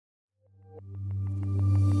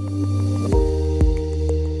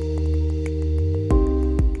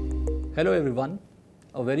Hello everyone,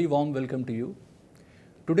 a very warm welcome to you.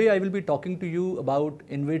 Today I will be talking to you about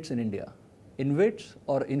InvITs in India. InvITs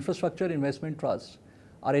or Infrastructure Investment Trusts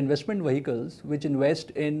are investment vehicles which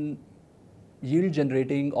invest in yield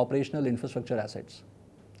generating operational infrastructure assets.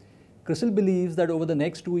 CRISIL believes that over the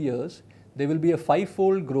next 2 years, there will be a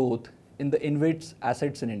 5-fold growth in the InvITs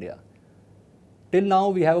assets in India. Till now,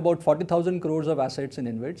 we have about 40,000 crores of assets in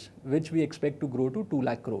InvITs, which we expect to grow to 2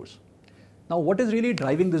 lakh crores. Now, what is really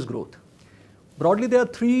driving this growth? Broadly, there are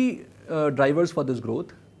three drivers for this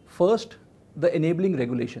growth. First, the enabling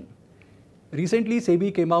regulation. Recently,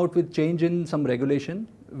 SEBI came out with change in some regulation,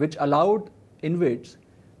 which allowed InvITs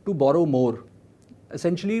to borrow more.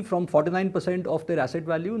 Essentially, from 49% of their asset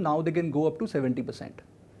value, now they can go up to 70%.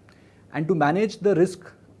 And to manage the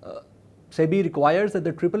risk, SEBI requires that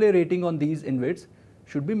the AAA rating on these InvITs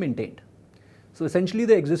should be maintained. So essentially,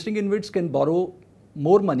 the existing InvITs can borrow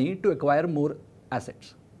more money to acquire more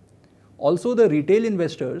assets. Also, the retail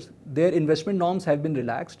investors, their investment norms have been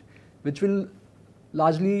relaxed, which will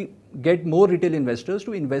largely get more retail investors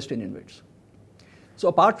to invest in InvITs. So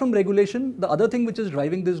apart from regulation, the other thing which is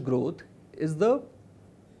driving this growth is the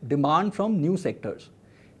demand from new sectors.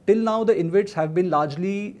 Till now, the InvITs have been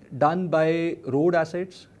largely done by road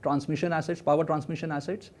assets, transmission assets, power transmission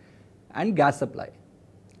assets, and gas supply.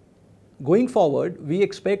 Going forward, we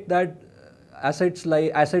expect that assets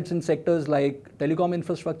in sectors like telecom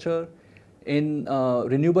infrastructure, in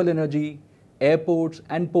renewable energy, airports,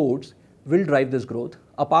 and ports will drive this growth,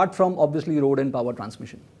 apart from obviously road and power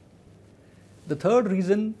transmission. The third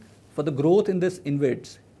reason for the growth in this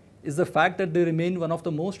InvITs is the fact that they remain one of the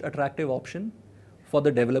most attractive options for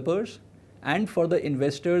the developers and for the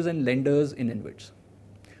investors and lenders in InvITs.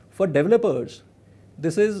 For developers,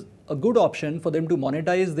 this is a good option for them to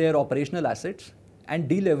monetize their operational assets and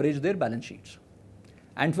deleverage their balance sheets.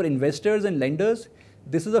 And for investors and lenders,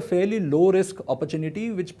 this is a fairly low risk opportunity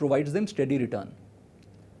which provides them steady return.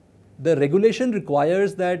 The regulation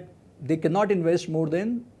requires that they cannot invest more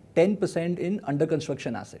than 10% in under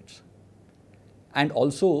construction assets. And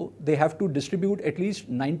also, they have to distribute at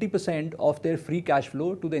least 90% of their free cash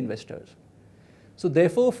flow to the investors. So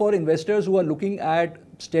therefore, for investors who are looking at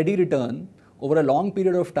steady return over a long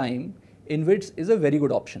period of time, InvITs is a very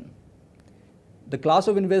good option. The class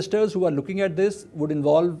of investors who are looking at this would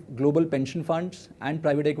involve global pension funds and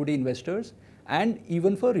private equity investors, and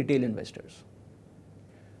even for retail investors.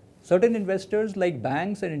 Certain investors like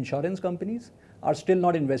banks and insurance companies are still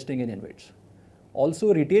not investing in InvITs.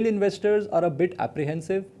 Also, retail investors are a bit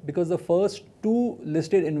apprehensive because the first 2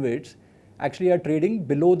 listed InvITs actually are trading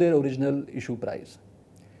below their original issue price.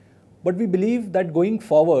 But we believe that going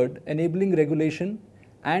forward, enabling regulation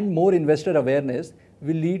and more investor awareness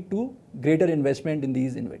will lead to greater investment in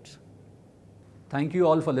these InvITs. Thank you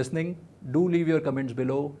all for listening. Do leave your comments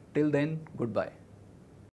below. Till then, goodbye.